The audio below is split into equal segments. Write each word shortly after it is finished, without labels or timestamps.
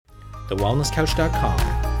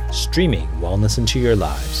thewellnesscouch.com, streaming wellness into your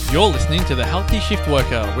lives. You're listening to The Healthy Shift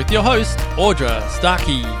Worker with your host, Audra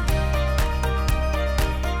Starkey.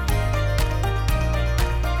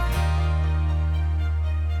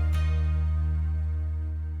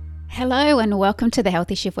 Hello and welcome to the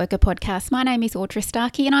Healthy Shift Worker podcast. My name is Audra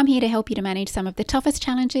Starkey and I'm here to help you to manage some of the toughest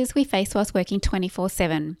challenges we face whilst working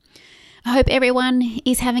 24/7. I hope everyone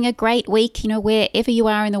is having a great week, wherever you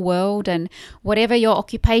are in the world and whatever your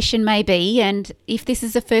occupation may be. And if this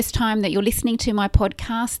is the first time that you're listening to my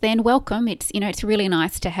podcast, then welcome. It's really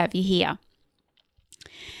nice to have you here.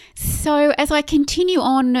 So as I continue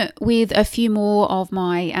on with a few more of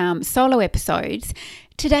my solo episodes,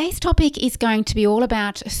 today's topic is going to be all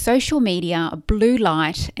about social media, blue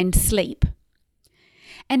light and sleep.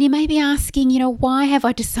 And you may be asking, why have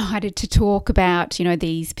I decided to talk about,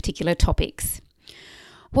 these particular topics?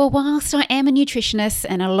 Well, whilst I am a nutritionist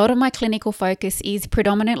and a lot of my clinical focus is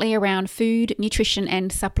predominantly around food, nutrition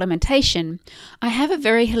and supplementation, I have a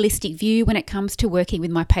very holistic view when it comes to working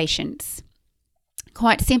with my patients.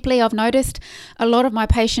 Quite simply, I've noticed a lot of my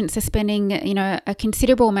patients are spending, a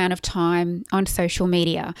considerable amount of time on social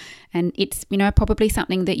media, and it's, probably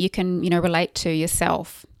something that you can, relate to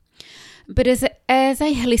yourself. But as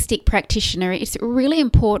a holistic practitioner, it's really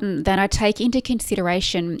important that I take into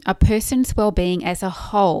consideration a person's well-being as a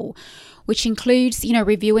whole, which includes,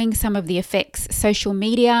 reviewing some of the effects social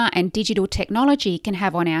media and digital technology can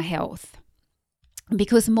have on our health.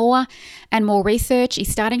 Because more and more research is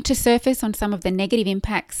starting to surface on some of the negative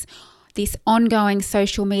impacts this ongoing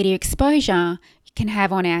social media exposure can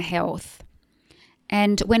have on our health.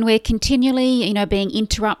 And when we're continually, being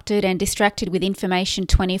interrupted and distracted with information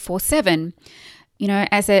 24/7,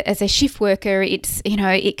 as a shift worker,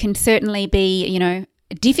 it can certainly be,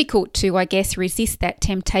 difficult to, resist that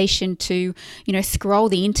temptation to, scroll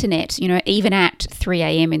the internet, even at 3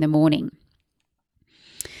 a.m. in the morning.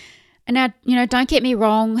 And now, don't get me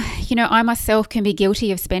wrong, I myself can be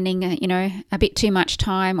guilty of spending, a bit too much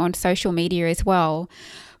time on social media as well.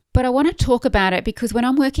 But I want to talk about it because when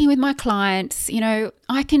I'm working with my clients,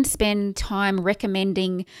 I can spend time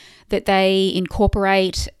recommending that they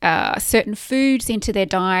incorporate certain foods into their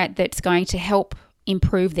diet that's going to help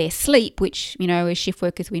improve their sleep, which, as shift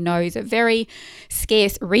workers, we know is a very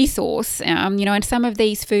scarce resource. And some of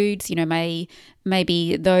these foods, may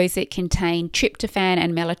be those that contain tryptophan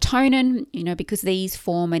and melatonin, because these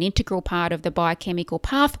form an integral part of the biochemical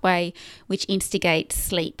pathway which instigates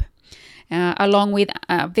sleep. Along with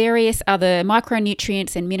various other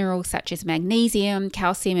micronutrients and minerals such as magnesium,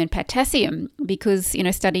 calcium and potassium, because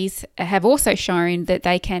studies have also shown that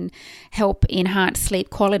they can help enhance sleep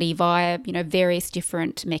quality via various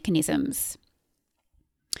different mechanisms.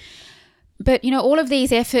 But all of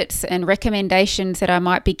these efforts and recommendations that I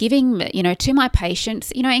might be giving to my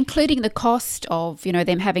patients, including the cost of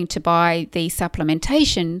them having to buy these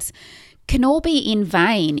supplementations, can all be in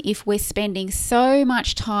vain if we're spending so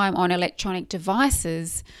much time on electronic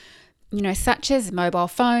devices, such as mobile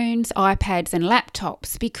phones, iPads and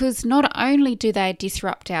laptops, because not only do they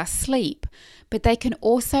disrupt our sleep, but they can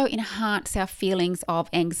also enhance our feelings of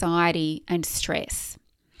anxiety and stress,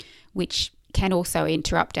 which can also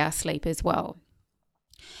interrupt our sleep as well.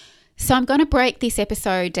 So I'm going to break this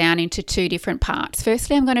episode down into two different parts.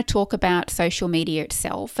 Firstly, I'm going to talk about social media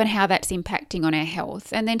itself and how that's impacting on our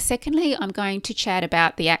health. And then secondly, I'm going to chat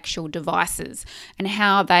about the actual devices and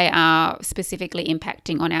how they are specifically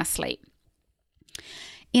impacting on our sleep.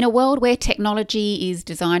 In a world where technology is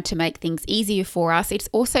designed to make things easier for us, it's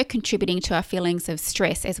also contributing to our feelings of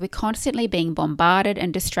stress as we're constantly being bombarded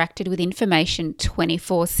and distracted with information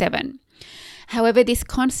 24/7. However, this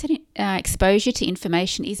constant exposure to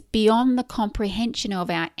information is beyond the comprehension of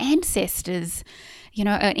our ancestors,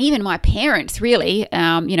 and even my parents really,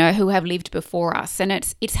 who have lived before us, and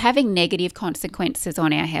it's having negative consequences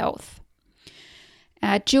on our health.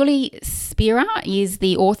 Julie Spira is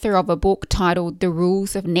the author of a book titled The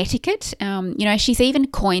Rules of Netiquette. She's even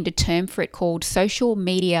coined a term for it called social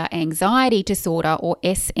media anxiety disorder, or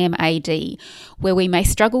SMAD, where we may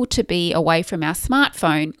struggle to be away from our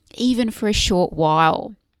smartphone even for a short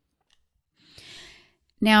while.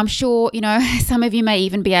 Now, I'm sure, some of you may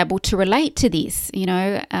even be able to relate to this,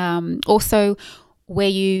 also where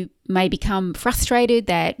you may become frustrated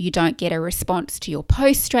that you don't get a response to your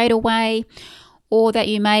post straight away, or that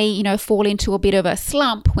you may, fall into a bit of a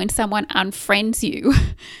slump when someone unfriends you.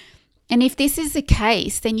 And if this is the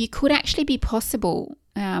case, then you could actually be possibly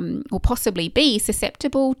be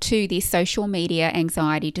susceptible to this social media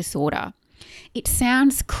anxiety disorder. It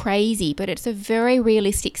sounds crazy, but it's a very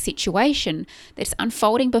realistic situation that's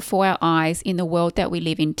unfolding before our eyes in the world that we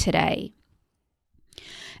live in today.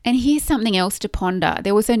 And here's something else to ponder.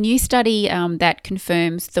 There was a new study that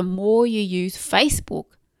confirms the more you use Facebook,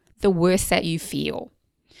 the worse that you feel.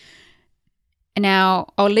 Now,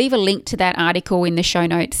 I'll leave a link to that article in the show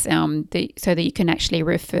notes so that you can actually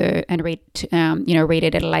refer and read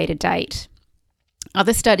it at a later date.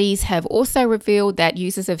 Other studies have also revealed that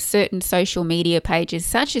users of certain social media pages,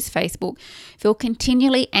 such as Facebook, feel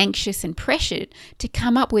continually anxious and pressured to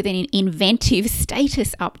come up with an inventive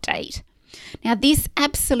status update. Now, this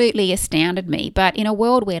absolutely astounded me, but in a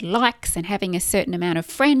world where likes and having a certain amount of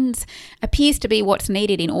friends appears to be what's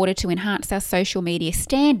needed in order to enhance our social media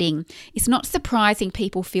standing, it's not surprising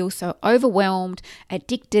people feel so overwhelmed,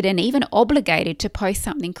 addicted, and even obligated to post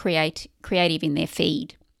something creative in their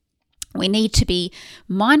feed. We need to be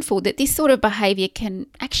mindful that this sort of behaviour can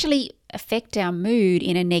actually affect our mood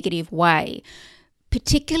in a negative way,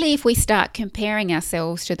 particularly if we start comparing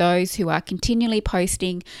ourselves to those who are continually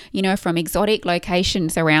posting, from exotic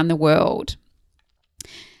locations around the world.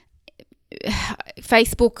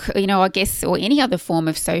 Facebook, I guess, or any other form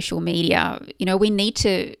of social media, we need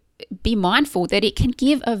to be mindful that it can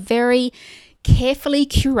give a very carefully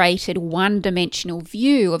curated one-dimensional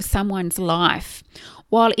view of someone's life.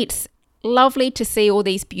 While it's lovely to see all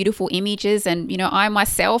these beautiful images, and I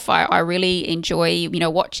myself, I really enjoy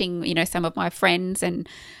watching some of my friends and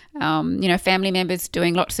family members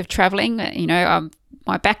doing lots of traveling.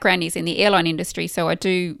 My background is in the airline industry, so I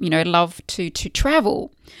do love to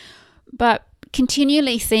travel, but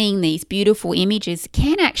continually seeing these beautiful images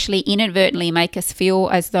can actually inadvertently make us feel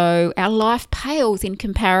as though our life pales in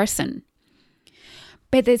comparison.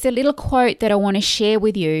 But there's a little quote that I want to share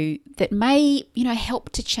with you that may, help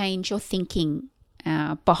to change your thinking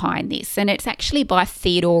behind this. And it's actually by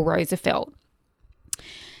Theodore Roosevelt.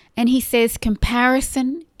 And he says,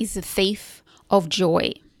 "Comparison is the thief of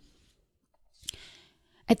joy."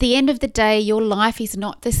 At the end of the day, your life is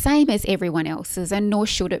not the same as everyone else's, and nor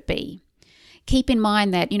should it be. Keep in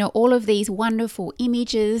mind that, all of these wonderful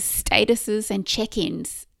images, statuses, and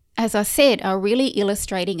check-ins, as I said, are really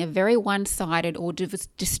illustrating a very one-sided or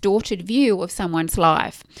distorted view of someone's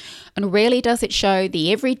life. And rarely does it show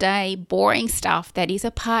the everyday, boring stuff that is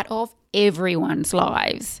a part of everyone's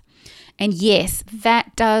lives. And yes,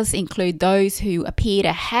 that does include those who appear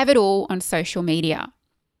to have it all on social media.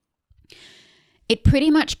 It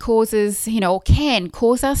pretty much causes, or can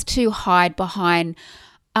cause us to hide behind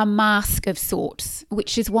a mask of sorts,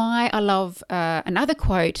 which is why I love another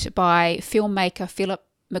quote by filmmaker Philip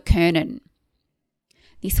McKernan.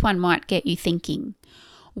 This one might get you thinking.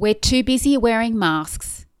 "We're too busy wearing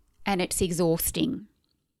masks and it's exhausting."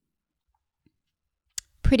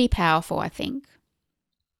 Pretty powerful, I think.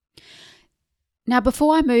 Now,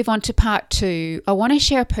 before I move on to part 2, I want to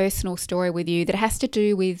share a personal story with you that has to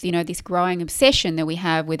do with, this growing obsession that we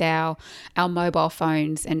have with our mobile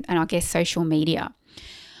phones and I guess social media.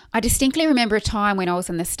 I distinctly remember a time when I was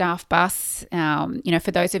on the staff bus.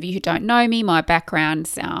 For those of you who don't know me, my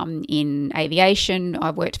background's in aviation.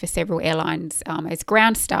 I've worked for several airlines as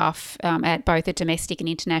ground staff at both a domestic and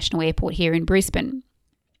international airport here in Brisbane.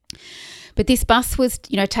 But this bus was,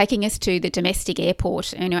 taking us to the domestic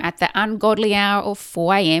airport, at the ungodly hour of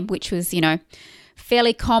 4 a.m., which was,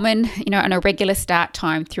 fairly common, and a regular start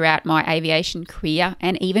time throughout my aviation career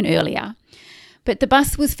and even earlier. But the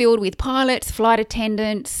bus was filled with pilots, flight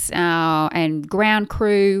attendants, and ground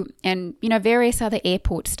crew, and various other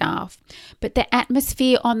airport staff. But the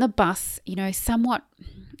atmosphere on the bus,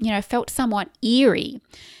 felt somewhat eerie,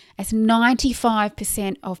 as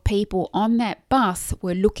 95% of people on that bus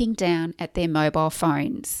were looking down at their mobile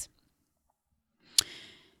phones.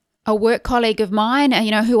 A work colleague of mine,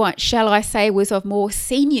 who shall I say was of more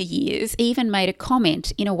senior years, even made a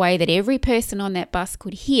comment in a way that every person on that bus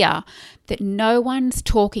could hear, that no one's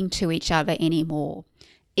talking to each other anymore,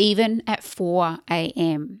 even at 4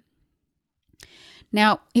 a.m.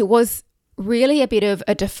 Now, it was really a bit of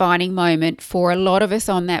a defining moment for a lot of us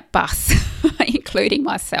on that bus, including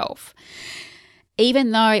myself.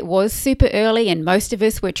 Even though it was super early and most of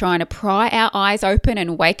us were trying to pry our eyes open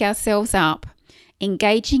and wake ourselves up,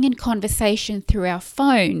 engaging in conversation through our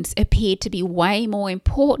phones appeared to be way more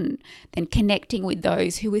important than connecting with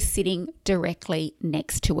those who were sitting directly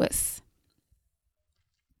next to us.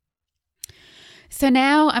 So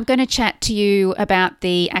now I'm going to chat to you about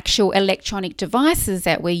the actual electronic devices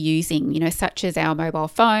that we're using, such as our mobile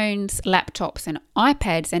phones, laptops and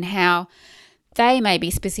iPads, and how they may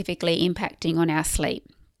be specifically impacting on our sleep.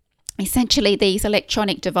 Essentially, these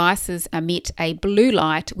electronic devices emit a blue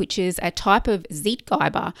light, which is a type of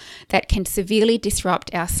Zeitgeber that can severely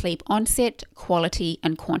disrupt our sleep onset, quality,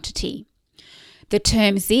 and quantity. The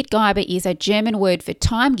term Zeitgeber is a German word for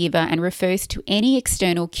time giver and refers to any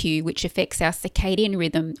external cue which affects our circadian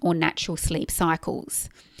rhythm or natural sleep cycles.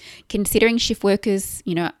 Considering shift workers,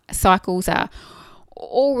 cycles are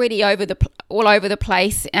already all over the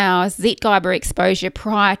place, our Zeitgeber exposure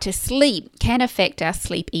prior to sleep can affect our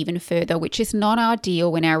sleep even further, which is not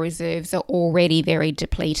ideal when our reserves are already very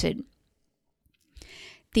depleted.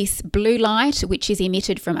 This blue light, which is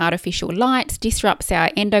emitted from artificial lights, disrupts our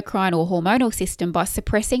endocrine or hormonal system by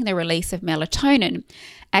suppressing the release of melatonin,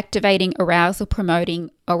 activating arousal-promoting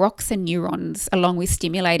auroxin neurons, along with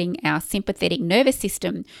stimulating our sympathetic nervous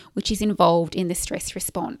system, which is involved in the stress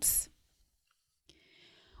response.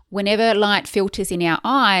 Whenever light filters in our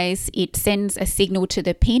eyes, it sends a signal to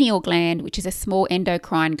the pineal gland, which is a small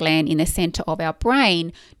endocrine gland in the center of our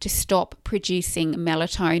brain, to stop producing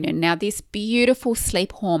melatonin. Now, this beautiful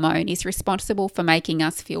sleep hormone is responsible for making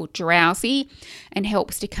us feel drowsy and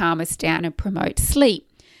helps to calm us down and promote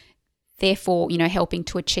sleep, therefore, helping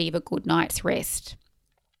to achieve a good night's rest.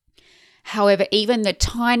 However, even the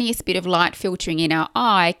tiniest bit of light filtering in our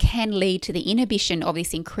eye can lead to the inhibition of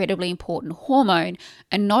this incredibly important hormone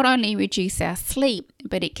and not only reduce our sleep,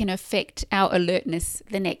 but it can affect our alertness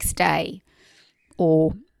the next day.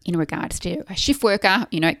 Or in regards to a shift worker,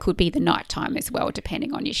 it could be the nighttime as well,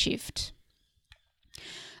 depending on your shift.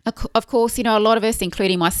 Of course, a lot of us,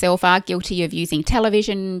 including myself, are guilty of using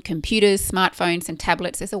television, computers, smartphones and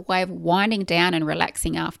tablets as a way of winding down and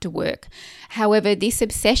relaxing after work. However, this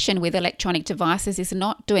obsession with electronic devices is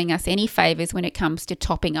not doing us any favours when it comes to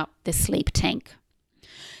topping up the sleep tank.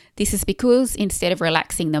 This is because instead of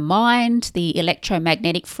relaxing the mind, the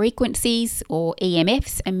electromagnetic frequencies or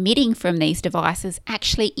EMFs emitting from these devices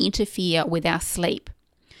actually interfere with our sleep.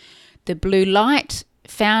 The blue light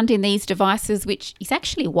found in these devices, which is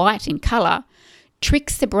actually white in colour,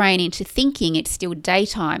 tricks the brain into thinking it's still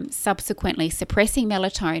daytime, subsequently suppressing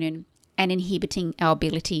melatonin and inhibiting our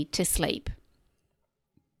ability to sleep.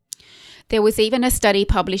 There was even a study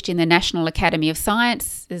published in the National Academy of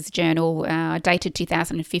Sciences journal, dated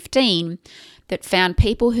 2015, that found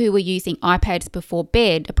people who were using iPads before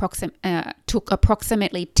bed took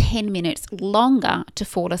approximately 10 minutes longer to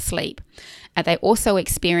fall asleep. They also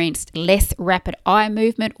experienced less rapid eye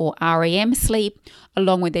movement or REM sleep,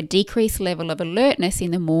 along with a decreased level of alertness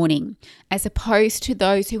in the morning, as opposed to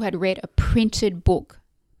those who had read a printed book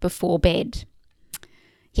before bed.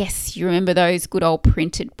 Yes, you remember those good old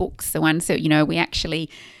printed books, the ones that, we actually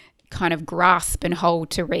kind of grasp and hold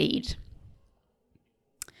to read.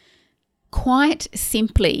 Quite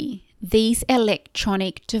simply, these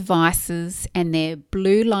electronic devices and their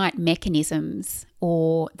blue light mechanisms,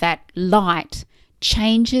 or that light,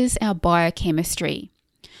 changes our biochemistry.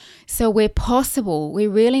 So where possible, we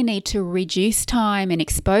really need to reduce time and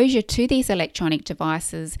exposure to these electronic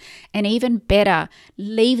devices, and even better,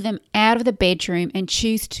 leave them out of the bedroom and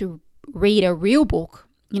choose to read a real book.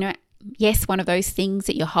 Yes, one of those things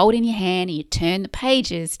that you hold in your hand and you turn the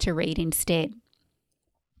pages to read instead.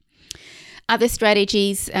 Other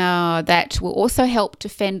strategies that will also help to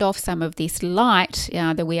fend off some of this light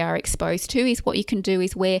that we are exposed to is what you can do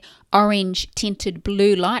is wear orange tinted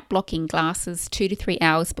blue light blocking glasses 2 to 3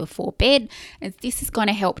 hours before bed, as this is going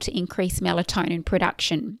to help to increase melatonin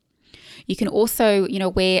production. You can also,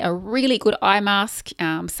 wear a really good eye mask,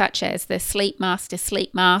 such as the Sleep Master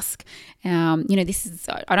sleep mask. This is,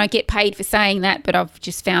 I don't get paid for saying that, but I've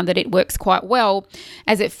just found that it works quite well,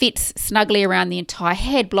 as it fits snugly around the entire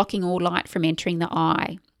head, blocking all light from entering the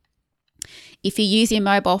eye. If you use your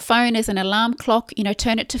mobile phone as an alarm clock,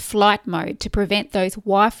 turn it to flight mode to prevent those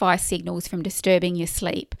Wi-Fi signals from disturbing your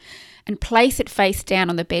sleep, and place it face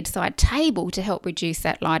down on the bedside table to help reduce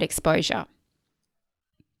that light exposure.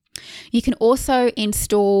 You can also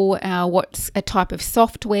install what's a type of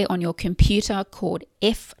software on your computer called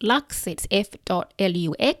F-Lux. It's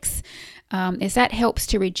F.Lux, as that helps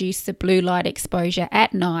to reduce the blue light exposure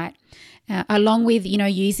at night, along with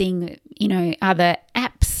using other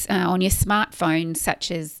apps on your smartphone,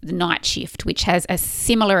 such as the Night Shift, which has a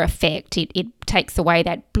similar effect. It takes away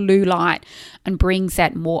that blue light and brings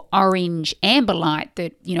that more orange amber light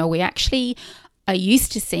that we actually are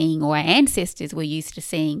used to seeing, or our ancestors were used to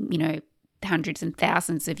seeing, hundreds and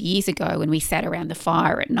thousands of years ago when we sat around the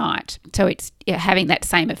fire at night. So it's having that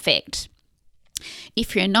same effect.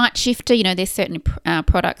 If you're a night shifter, there's certain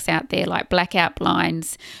products out there like blackout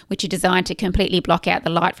blinds, which are designed to completely block out the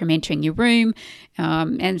light from entering your room.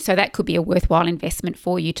 And so that could be a worthwhile investment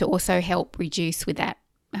for you to also help reduce with that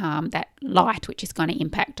light, which is going to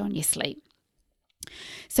impact on your sleep.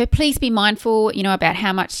 So please be mindful, about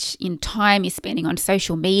how much in time you're spending on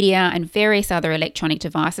social media and various other electronic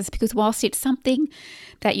devices, because whilst it's something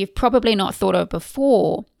that you've probably not thought of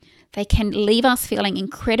before, they can leave us feeling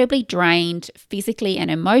incredibly drained physically and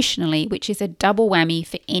emotionally, which is a double whammy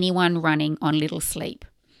for anyone running on little sleep.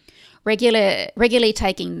 Regularly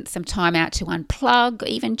taking some time out to unplug,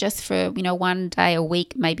 even just for, one day a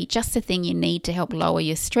week, maybe just the thing you need to help lower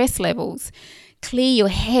your stress levels, clear your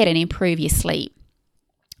head and improve your sleep.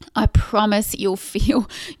 I promise you'll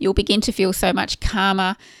begin to feel so much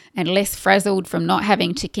calmer and less frazzled from not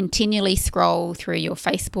having to continually scroll through your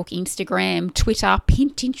Facebook, Instagram, Twitter,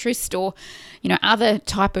 Pinterest, or, other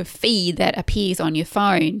type of feed that appears on your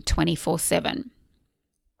phone 24/7.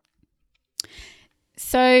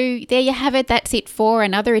 So there you have it. That's it for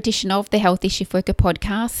another edition of the Healthy Shift Worker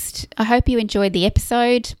podcast. I hope you enjoyed the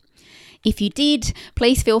episode. If you did,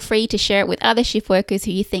 please feel free to share it with other shift workers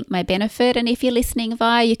who you think may benefit. And if you're listening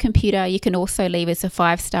via your computer, you can also leave us a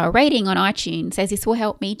 5-star rating on iTunes, as this will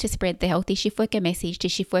help me to spread the Healthy Shift Worker message to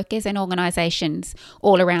shift workers and organisations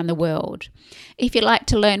all around the world. If you'd like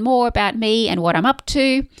to learn more about me and what I'm up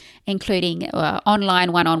to, including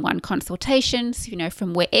online one-on-one consultations,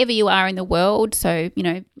 from wherever you are in the world. So,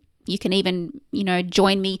 you can even,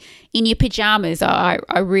 join me in your pajamas. I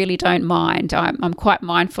really don't mind. I'm quite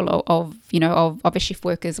mindful of a shift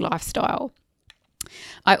worker's lifestyle.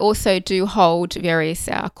 I also do hold various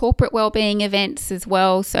corporate wellbeing events as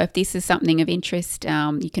well. So if this is something of interest,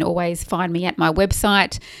 you can always find me at my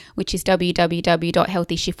website, which is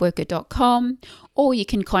www.healthyshiftworker.com, or you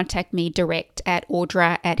can contact me direct at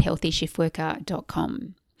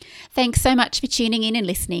audra@healthyshiftworker.com. Thanks so much for tuning in and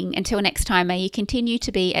listening. Until next time, may you continue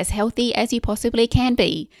to be as healthy as you possibly can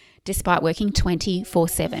be, despite working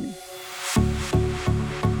 24/7.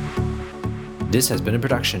 This has been a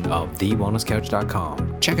production of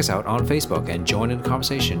TheWellnessCouch.com. Check us out on Facebook and join in the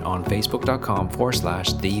conversation on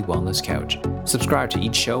Facebook.com/TheWellnessCouch. Subscribe to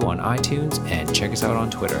each show on iTunes and check us out on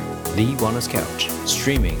Twitter. The Wellness Couch,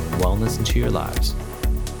 streaming wellness into your lives.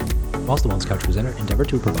 Whilst the Wellness Couch presenter endeavor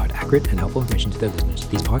to provide accurate and helpful information to their listeners,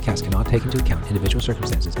 these podcasts cannot take into account individual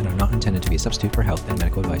circumstances and are not intended to be a substitute for health and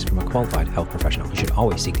medical advice from a qualified health professional. You should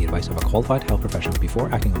always seek the advice of a qualified health professional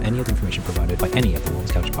before acting on any of the information provided by any of the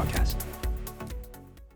Wellness Couch podcasts.